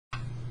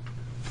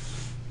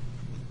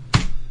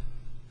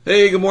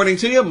Hey, good morning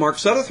to you. Mark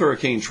Sudduth,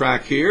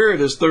 HurricaneTrack here.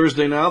 It is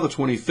Thursday now, the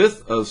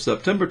 25th of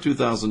September,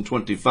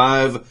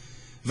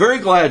 2025. Very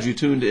glad you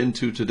tuned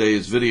into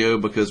today's video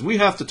because we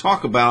have to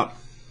talk about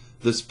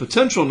this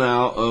potential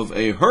now of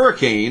a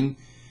hurricane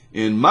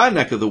in my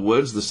neck of the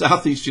woods, the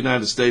southeast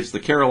United States,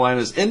 the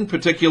Carolinas in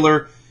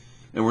particular.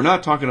 And we're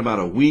not talking about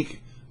a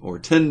week or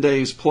 10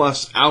 days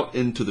plus out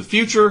into the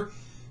future.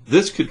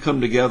 This could come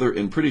together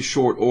in pretty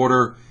short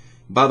order.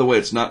 By the way,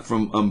 it's not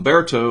from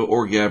Umberto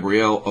or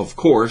Gabrielle, of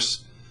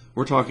course.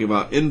 We're talking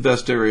about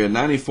Invest Area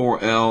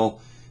 94L,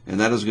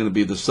 and that is going to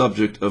be the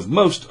subject of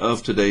most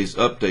of today's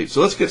update. So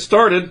let's get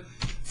started.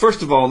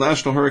 First of all,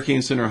 National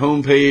Hurricane Center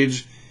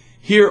homepage.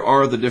 Here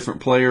are the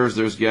different players.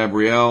 There's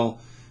Gabrielle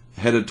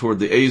headed toward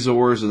the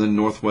Azores and then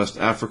Northwest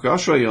Africa. I'll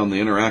show you on the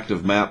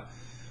interactive map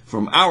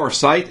from our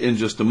site in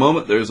just a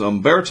moment. There's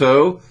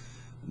Umberto.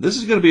 This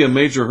is going to be a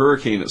major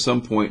hurricane at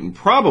some point and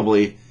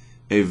probably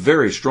a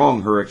very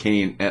strong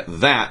hurricane at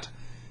that.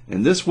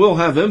 And this will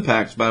have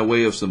impacts by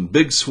way of some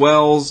big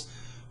swells,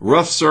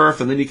 rough surf,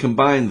 and then you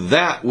combine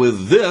that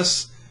with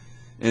this.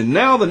 And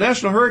now the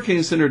National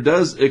Hurricane Center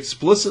does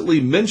explicitly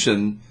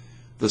mention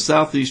the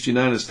southeast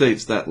United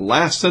States. That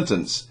last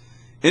sentence,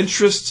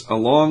 interests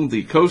along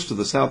the coast of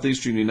the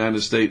southeastern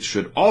United States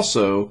should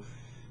also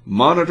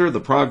monitor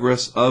the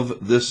progress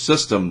of this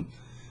system.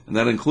 And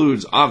that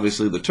includes,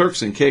 obviously, the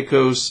Turks and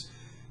Caicos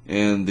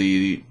and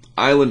the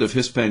island of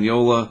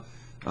Hispaniola,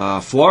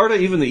 Florida,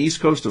 even the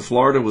east coast of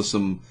Florida with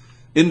some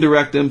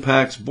indirect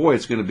impacts. Boy,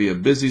 it's going to be a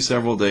busy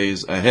several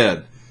days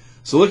ahead.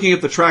 So looking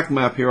at the track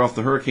map here off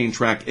the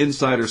HurricaneTrack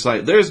Insider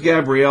site, there's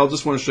Gabrielle.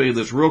 Just want to show you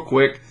this real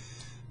quick.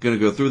 Going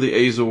to go through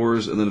the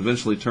Azores and then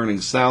eventually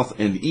turning south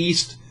and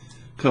east,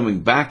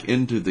 coming back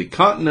into the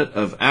continent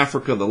of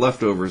Africa, the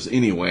leftovers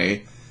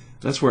anyway.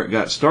 That's where it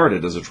got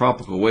started as a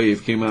tropical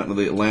wave, came out into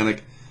the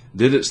Atlantic,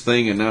 did its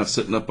thing, and now it's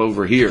sitting up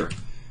over here.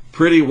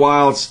 Pretty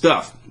wild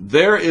stuff.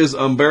 There is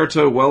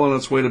Umberto, well on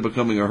its way to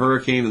becoming a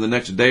hurricane in the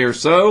next day or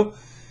so,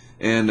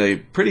 and a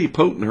pretty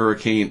potent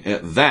hurricane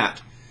at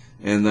that.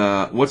 And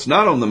what's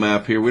not on the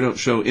map here, we don't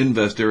show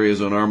invest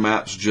areas on our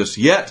maps just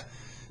yet,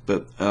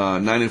 but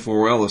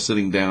 94L is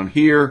sitting down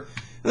here.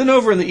 And then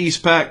over in the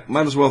East Pac,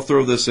 might as well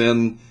throw this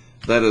in,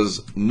 that is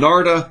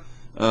NARDA,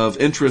 of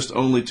interest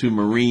only to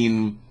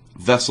marine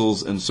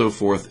vessels and so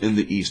forth in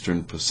the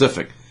Eastern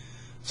Pacific.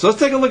 So let's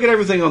take a look at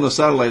everything on the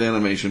satellite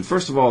animation.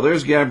 First of all,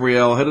 there's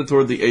Gabrielle headed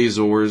toward the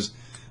Azores.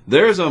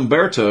 There's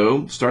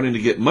Umberto starting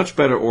to get much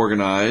better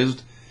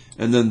organized.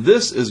 And then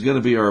this is going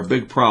to be our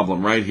big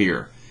problem right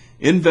here.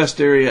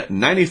 Invest Area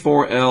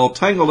 94L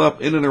tangled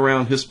up in and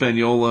around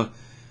Hispaniola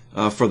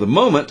for the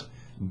moment.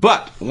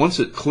 But once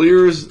it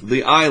clears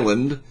the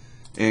island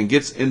and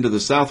gets into the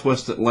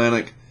southwest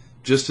Atlantic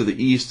just to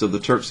the east of the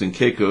Turks and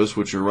Caicos,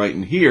 which are right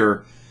in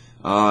here,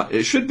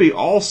 it should be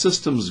all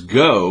systems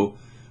go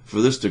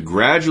for this to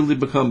gradually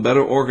become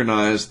better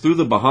organized through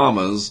the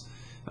Bahamas.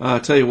 I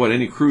tell you what,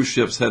 any cruise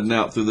ships heading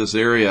out through this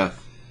area,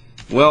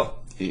 well,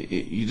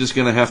 you're just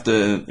going to have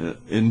to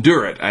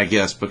endure it, I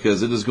guess,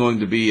 because it is going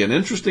to be an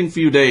interesting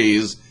few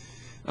days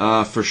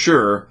for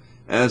sure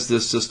as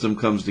this system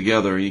comes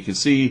together. And you can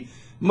see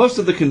most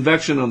of the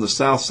convection on the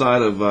south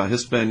side of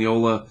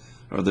Hispaniola,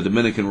 or the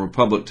Dominican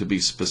Republic to be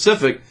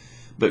specific,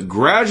 but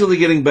gradually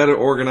getting better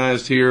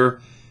organized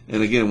here.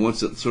 And again,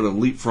 once it sort of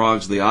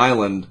leapfrogs the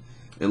island,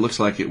 it looks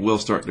like it will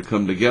start to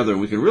come together.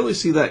 We can really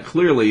see that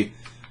clearly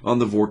on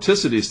the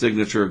vorticity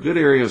signature. A good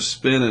area of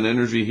spin and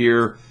energy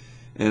here.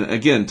 And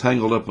again,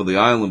 tangled up with the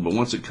island. But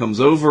once it comes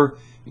over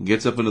and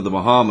gets up into the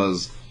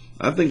Bahamas,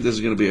 I think this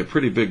is going to be a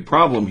pretty big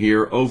problem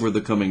here over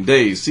the coming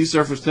days. Sea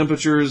surface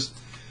temperatures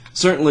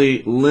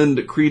certainly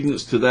lend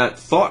credence to that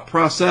thought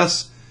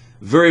process.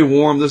 Very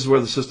warm. This is where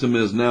the system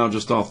is now,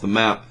 just off the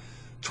map.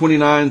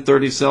 29,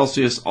 30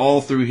 Celsius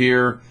all through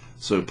here.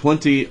 So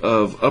plenty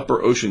of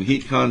upper ocean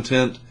heat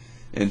content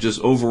and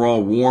just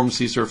overall warm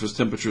sea surface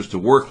temperatures to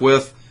work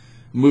with.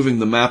 Moving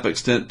the map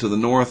extent to the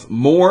north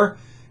more.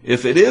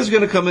 If it is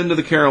going to come into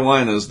the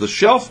Carolinas, the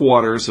shelf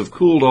waters have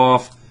cooled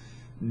off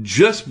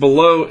just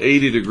below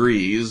 80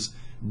 degrees,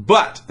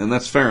 but, and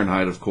that's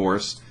Fahrenheit, of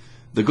course,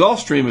 the Gulf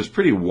Stream is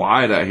pretty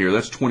wide out here.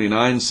 That's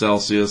 29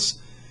 Celsius.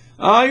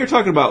 You're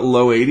talking about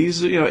low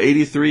 80s,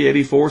 83,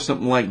 84,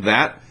 something like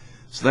that.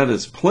 So that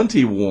is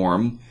plenty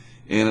warm,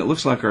 and it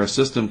looks like our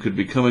system could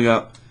be coming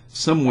up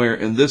somewhere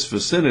in this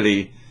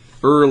vicinity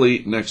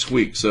early next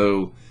week.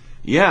 So,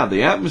 yeah,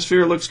 the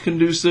atmosphere looks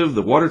conducive.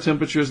 The water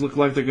temperatures look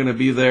like they're going to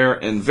be there.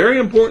 And very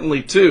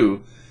importantly,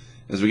 too,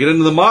 as we get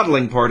into the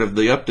modeling part of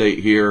the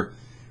update here,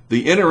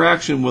 the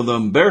interaction with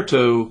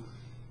Umberto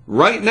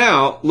right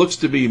now looks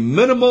to be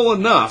minimal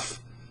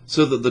enough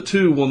so that the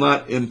two will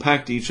not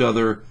impact each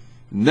other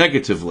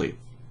negatively.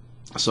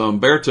 So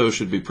Umberto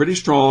should be pretty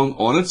strong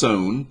on its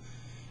own.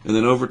 And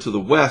then over to the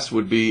west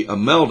would be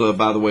Imelda.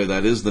 By the way,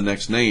 that is the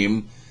next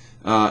name.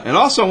 And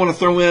also I want to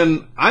throw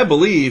in, I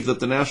believe that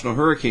the National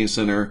Hurricane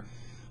Center,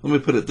 let me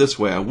put it this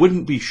way, I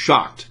wouldn't be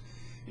shocked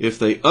if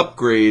they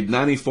upgrade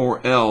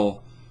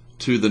 94L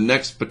to the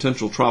next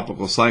potential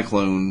tropical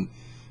cyclone,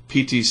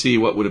 PTC,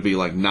 what would it be,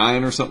 like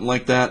 9 or something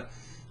like that?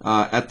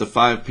 at the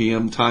 5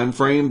 p.m. time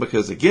frame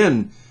because,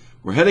 again,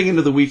 we're heading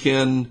into the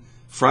weekend.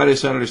 Friday,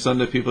 Saturday,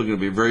 Sunday, people are going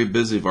to be very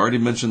busy. I've already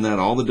mentioned that,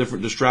 all the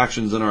different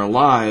distractions in our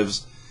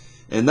lives,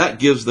 and that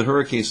gives the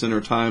Hurricane Center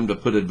time to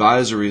put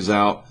advisories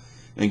out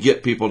and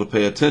get people to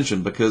pay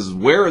attention, because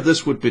where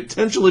this would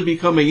potentially be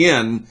coming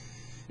in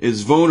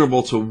is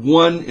vulnerable to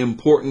one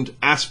important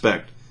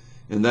aspect,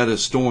 and that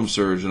is storm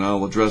surge, and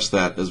I'll address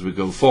that as we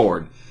go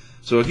forward.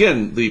 So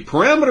again, the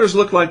parameters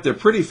look like they're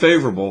pretty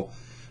favorable.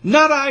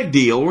 Not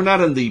ideal. We're not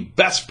in the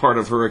best part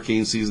of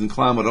hurricane season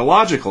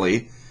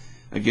climatologically.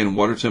 Again,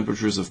 water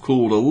temperatures have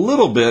cooled a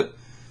little bit,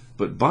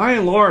 but by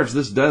and large,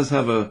 this does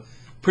have a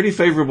pretty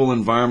favorable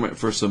environment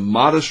for some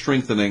modest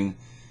strengthening,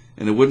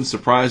 and it wouldn't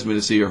surprise me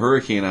to see a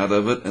hurricane out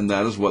of it, and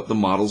that is what the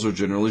models are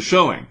generally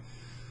showing.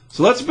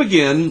 So let's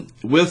begin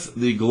with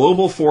the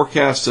global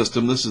forecast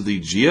system. This is the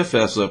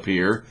GFS up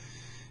here,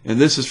 and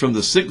this is from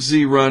the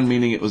 6Z run,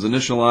 meaning it was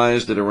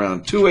initialized at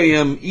around 2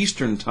 a.m.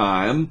 Eastern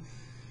Time,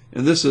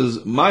 and this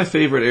is my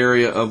favorite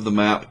area of the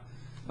map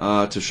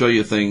to show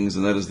you things,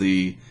 and that is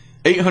the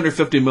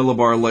 850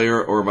 millibar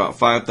layer, or about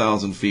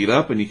 5,000 feet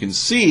up, and you can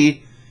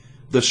see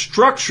the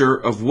structure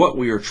of what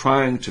we are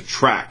trying to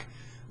track.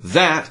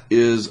 That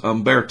is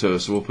Umberto,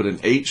 so we'll put an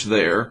H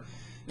there,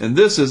 and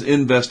this is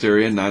Invest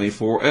Area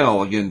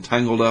 94L, again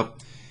tangled up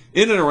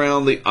in and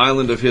around the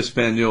island of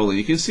Hispaniola.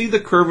 You can see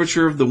the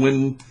curvature of the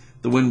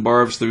wind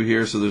barbs through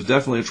here, so there's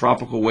definitely a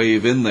tropical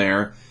wave in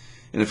there,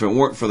 and if it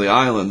weren't for the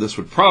island, this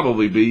would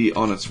probably be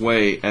on its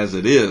way as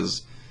it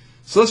is.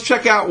 So let's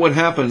check out what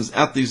happens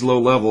at these low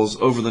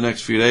levels over the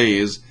next few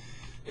days.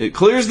 It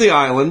clears the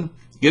island,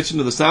 gets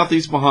into the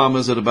southeast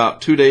Bahamas at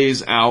about 2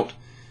 days out.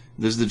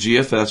 This is the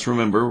GFS,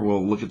 remember.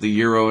 We'll look at the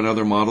Euro and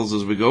other models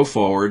as we go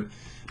forward.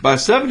 By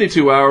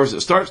 72 hours, it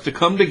starts to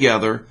come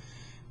together,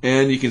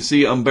 and you can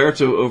see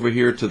Umberto over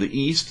here to the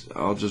east.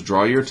 I'll just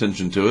draw your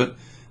attention to it.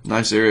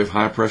 Nice area of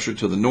high pressure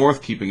to the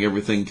north, keeping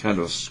everything kind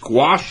of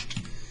squashed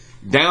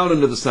down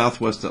into the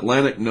southwest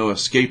Atlantic. No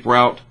escape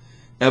route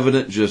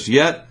evident just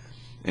yet.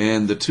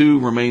 And the two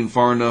remain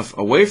far enough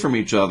away from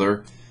each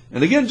other.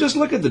 And again, just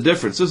look at the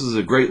difference. This is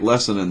a great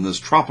lesson in this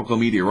tropical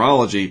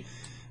meteorology.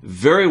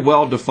 Very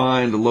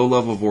well-defined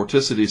low-level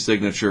vorticity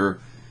signature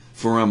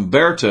for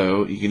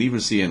Umberto. You can even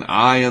see an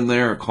eye in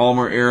there, a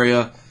calmer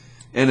area,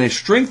 and a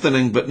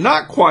strengthening, but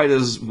not quite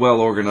as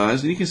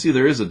well-organized. And you can see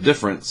there is a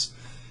difference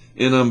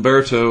in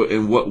Umberto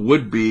and what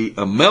would be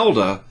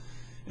Imelda.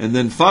 And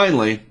then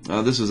finally,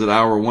 this is at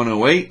hour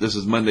 108. This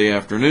is Monday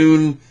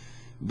afternoon.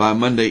 By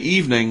Monday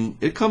evening,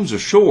 it comes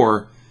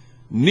ashore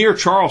near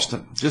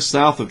Charleston, just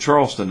south of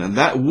Charleston, and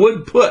that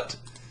would put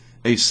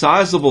a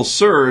sizable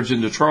surge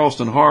into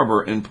Charleston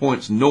Harbor and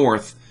points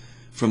north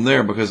from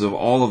there because of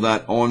all of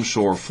that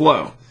onshore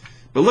flow.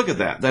 But look at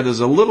that.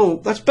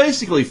 That's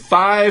basically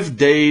 5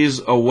 days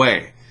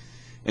away.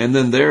 And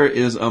then there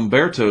is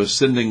Umberto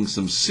sending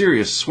some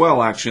serious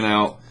swell action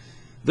out.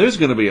 There's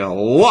going to be a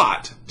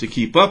lot to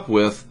keep up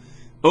with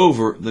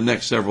over the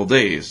next several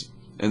days.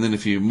 And then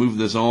if you move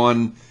this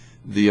on,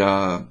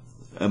 the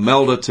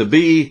Imelda to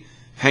be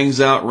hangs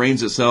out,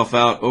 rains itself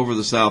out over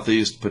the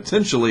southeast,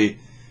 potentially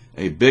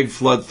a big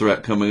flood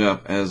threat coming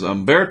up as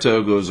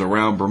Umberto goes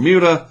around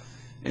Bermuda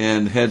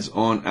and heads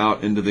on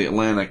out into the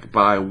Atlantic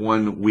by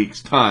 1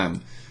 week's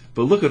time.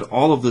 But look at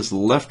all of this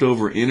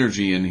leftover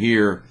energy in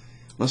here.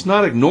 Let's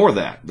not ignore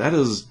that. That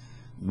is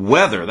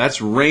weather. That's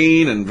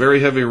rain, and very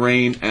heavy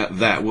rain at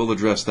that. We'll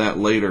address that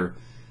later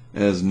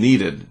as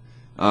needed.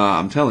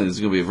 I'm telling you, it's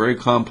going to be a very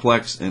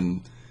complex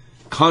and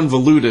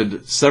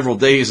convoluted several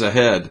days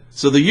ahead.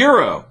 So the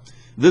Euro,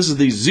 this is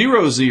the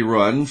 0Z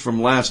run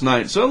from last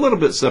night, so a little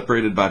bit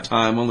separated by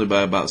time, only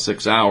by about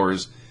 6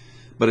 hours,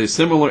 but a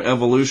similar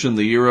evolution.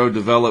 The Euro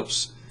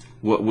develops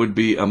what would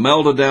be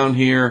Imelda down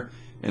here,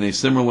 and a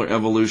similar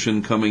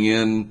evolution coming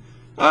in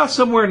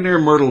somewhere near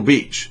Myrtle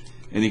Beach.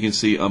 And you can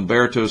see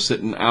Umberto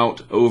sitting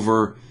out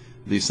over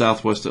the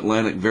southwest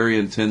Atlantic, very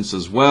intense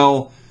as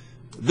well.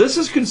 This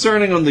is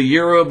concerning on the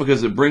Euro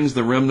because it brings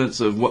the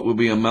remnants of what would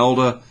be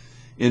Imelda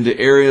into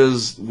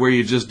areas where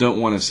you just don't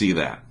want to see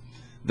that.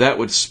 That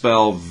would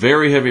spell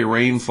very heavy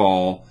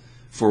rainfall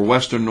for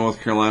western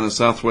North Carolina,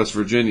 southwest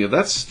Virginia.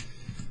 That's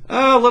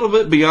a little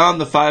bit beyond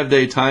the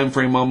 5-day time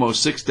frame,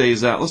 almost 6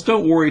 days out. Let's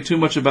don't worry too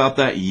much about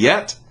that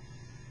yet,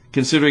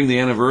 considering the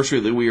anniversary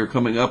that we are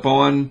coming up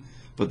on.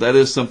 But that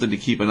is something to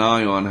keep an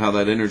eye on, how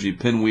that energy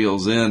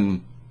pinwheels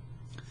in.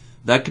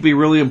 That could be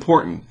really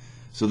important.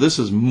 So this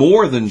is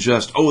more than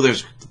just, oh,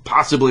 there's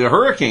possibly a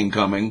hurricane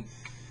coming.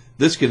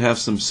 This could have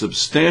some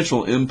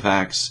substantial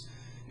impacts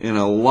in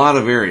a lot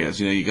of areas.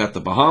 You know, you got the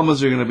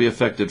Bahamas are going to be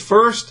affected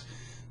first,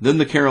 then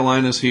the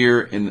Carolinas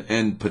here,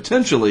 and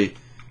potentially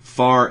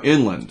far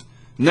inland.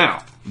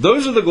 Now,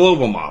 those are the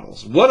global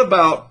models. What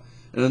about,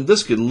 and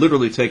this could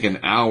literally take an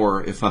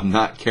hour if I'm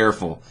not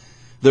careful.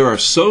 There are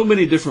so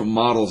many different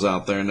models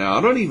out there now.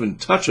 I don't even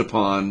touch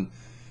upon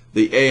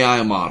the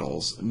AI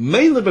models,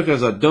 mainly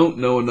because I don't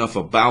know enough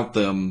about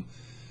them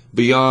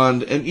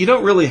beyond, and you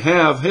don't really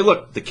have, hey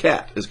look, the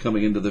cat is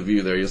coming into the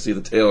view there. You'll see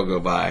the tail go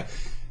by.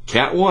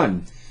 Cat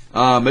 1.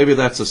 Maybe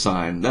that's a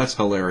sign. That's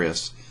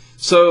hilarious.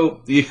 So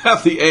you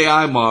have the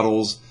AI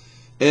models,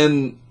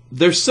 and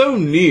they're so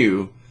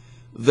new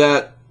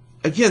that,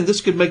 again, this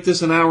could make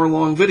this an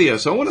hour-long video.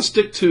 So I want to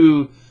stick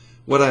to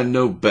what I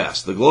know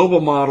best, the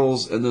global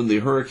models and then the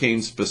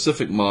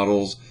hurricane-specific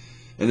models.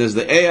 And as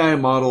the AI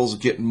models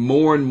get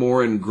more and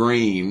more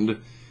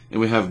ingrained,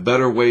 and we have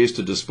better ways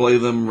to display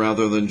them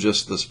rather than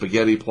just the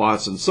spaghetti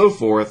plots and so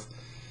forth,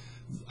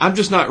 I'm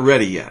just not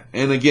ready yet.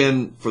 And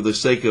again, for the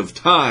sake of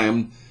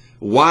time,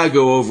 why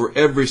go over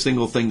every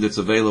single thing that's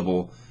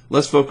available?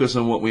 Let's focus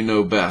on what we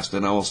know best.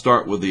 And I will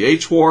start with the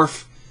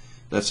HWRF.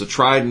 That's a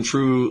tried and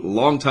true,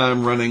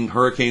 long-time running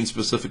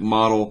hurricane-specific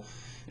model,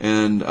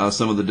 and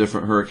some of the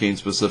different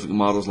hurricane-specific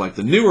models like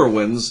the newer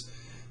ones,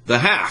 the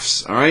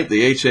HAFs, all right,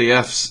 the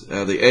HAFs,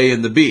 the A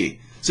and the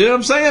B. See what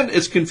I'm saying?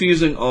 It's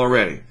confusing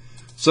already.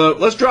 So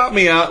let's drop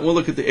me out, and we'll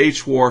look at the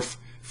HWRF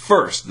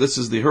first. This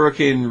is the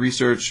Hurricane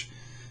Research,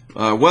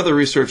 Weather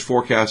Research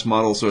Forecast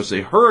Model. So it's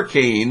a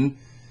hurricane,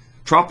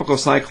 tropical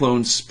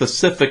cyclone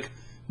specific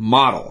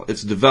model.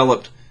 It's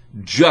developed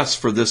just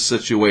for this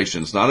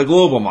situation. It's not a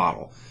global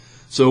model.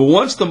 So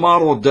once the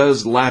model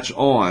does latch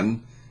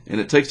on, and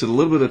it takes it a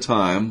little bit of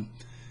time,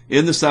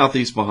 in the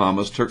southeast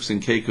Bahamas, Turks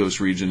and Caicos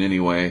region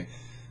anyway,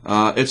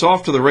 it's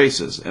off to the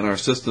races, and our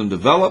system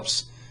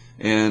develops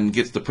and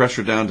gets the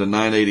pressure down to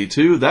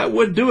 982. That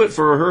would do it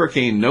for a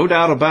hurricane, no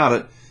doubt about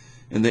it.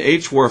 And the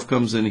HWRF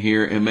comes in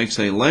here and makes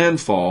a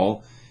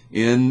landfall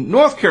in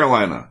North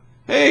Carolina.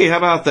 Hey, how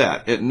about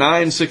that? At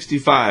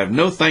 965.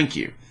 No thank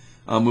you.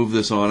 I'll move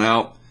this on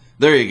out.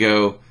 There you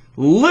go.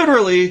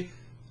 Literally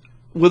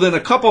within a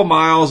couple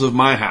miles of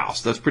my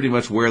house. That's pretty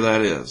much where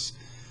that is.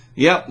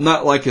 Yep,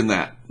 not liking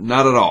that.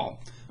 Not at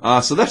all.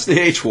 So that's the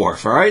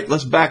HWRF, all right?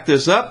 Let's back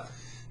this up,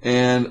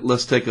 and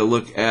let's take a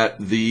look at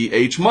the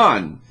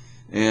HMON.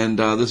 And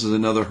this is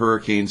another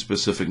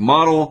hurricane-specific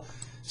model.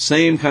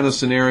 Same kind of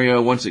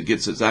scenario once it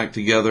gets its act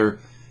together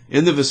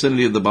in the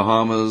vicinity of the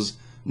Bahamas.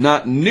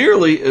 Not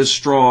nearly as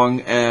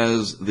strong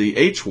as the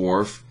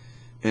HWRF,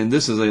 and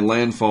this is a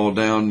landfall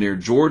down near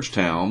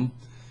Georgetown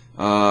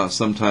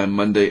sometime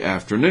Monday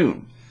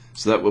afternoon.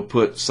 So that will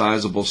put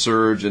sizable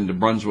surge into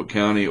Brunswick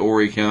County,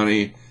 Horry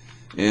County,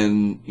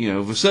 in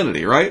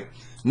vicinity, right?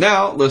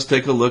 Now let's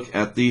take a look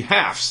at the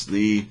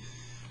HAFs.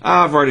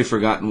 I've already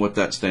forgotten what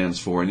that stands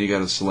for, and you got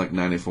to select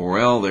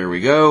 94L. There we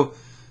go.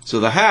 So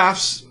the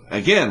HAFs,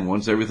 again,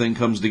 once everything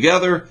comes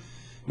together,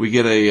 we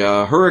get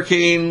a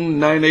hurricane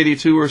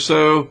 982 or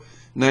so,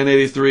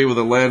 983 with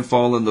a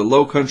landfall in the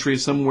low country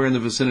somewhere in the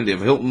vicinity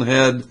of Hilton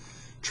Head.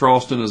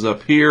 Charleston is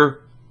up here,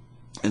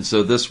 and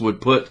so this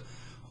would put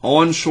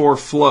onshore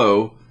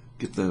flow,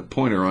 get the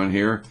pointer on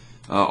here,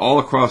 all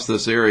across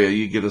this area.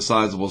 You get a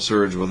sizable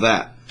surge with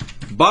that.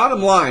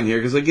 Bottom line here,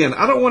 because again,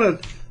 I don't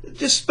want to,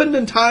 just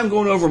spending time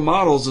going over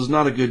models is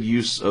not a good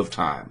use of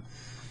time.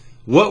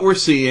 What we're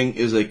seeing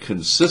is a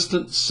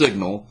consistent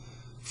signal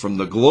from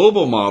the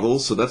global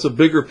models, so that's a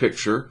bigger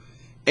picture,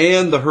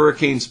 and the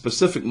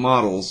hurricane-specific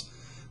models.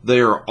 They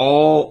are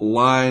all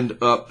lined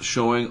up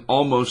showing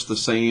almost the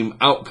same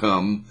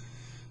outcome.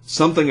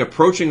 Something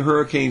approaching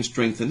hurricane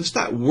strength, and it's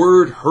that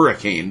word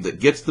hurricane that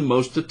gets the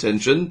most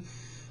attention.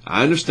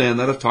 I understand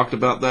that. I've talked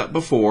about that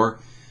before.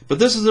 But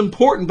this is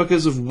important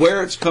because of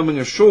where it's coming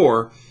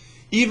ashore.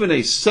 Even a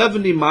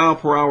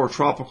 70-mile-per-hour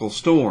tropical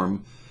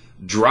storm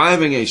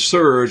driving a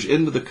surge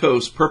into the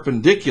coast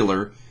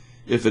perpendicular,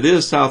 if it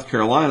is South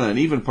Carolina and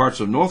even parts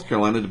of North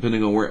Carolina,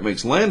 depending on where it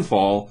makes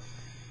landfall,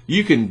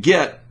 you can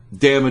get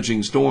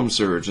damaging storm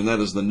surge. And that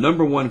is the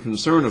number one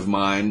concern of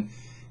mine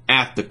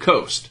at the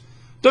coast.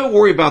 Don't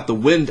worry about the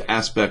wind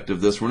aspect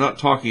of this. We're not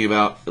talking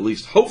about, at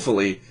least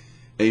hopefully,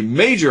 a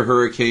major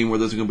hurricane where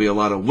there's going to be a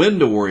lot of wind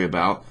to worry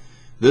about.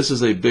 This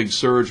is a big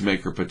surge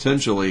maker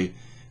potentially,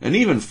 and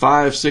even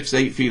 5, 6,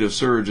 8 feet of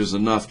surge is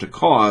enough to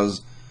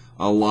cause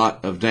a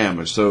lot of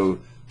damage. So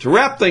to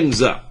wrap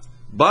things up,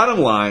 bottom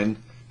line,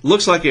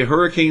 looks like a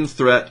hurricane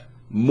threat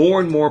more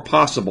and more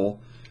possible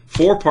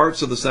for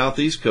parts of the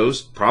southeast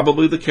coast,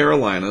 probably the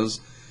Carolinas.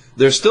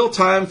 There's still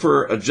time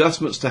for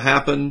adjustments to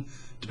happen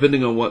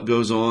depending on what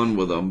goes on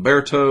with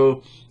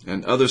Umberto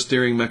and other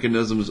steering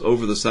mechanisms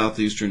over the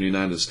southeastern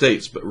United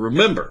States. But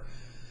remember,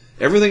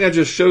 everything I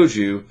just showed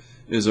you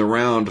is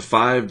around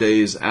 5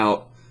 days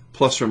out,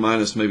 plus or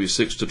minus maybe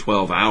 6 to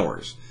 12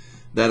 hours.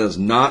 That is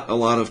not a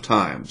lot of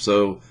time.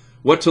 So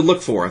what to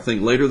look for? I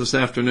think later this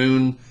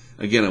afternoon,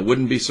 again, I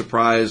wouldn't be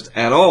surprised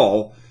at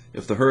all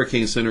if the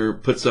Hurricane Center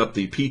puts up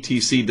the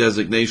PTC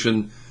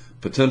designation,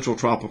 potential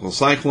tropical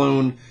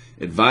cyclone.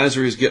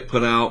 Advisories get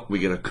put out, we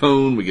get a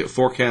cone, we get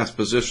forecast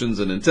positions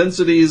and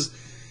intensities,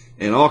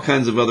 and all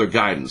kinds of other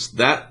guidance.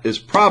 That is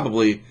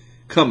probably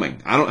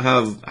coming. I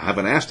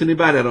haven't asked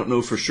anybody, I don't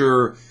know for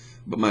sure,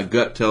 but my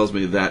gut tells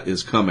me that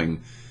is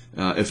coming.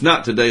 If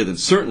not today, then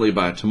certainly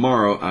by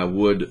tomorrow, I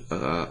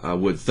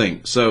would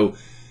think. So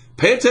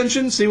pay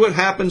attention, see what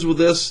happens with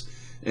this,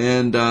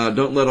 and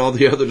don't let all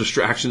the other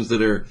distractions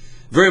that are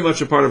very much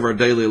a part of our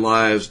daily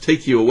lives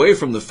take you away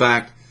from the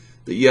fact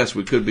that, yes,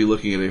 we could be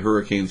looking at a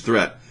hurricane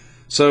threat.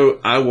 So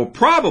I will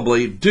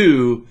probably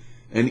do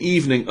an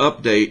evening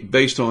update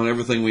based on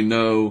everything we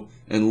know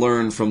and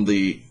learn from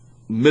the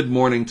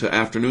mid-morning to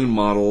afternoon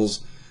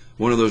models,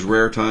 one of those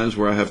rare times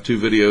where I have 2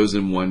 videos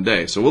in one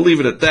day. So we'll leave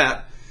it at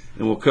that,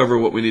 and we'll cover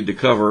what we need to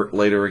cover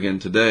later again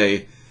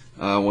today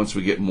once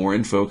we get more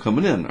info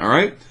coming in. All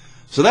right?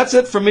 So that's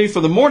it for me for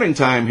the morning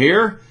time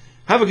here.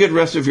 Have a good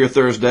rest of your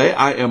Thursday.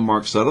 I am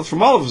Mark Sudduth.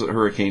 From all of us at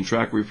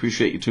HurricaneTrack, we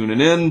appreciate you tuning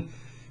in.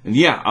 And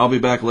yeah, I'll be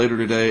back later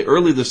today,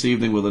 early this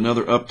evening, with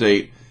another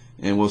update,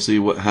 and we'll see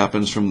what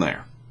happens from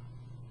there.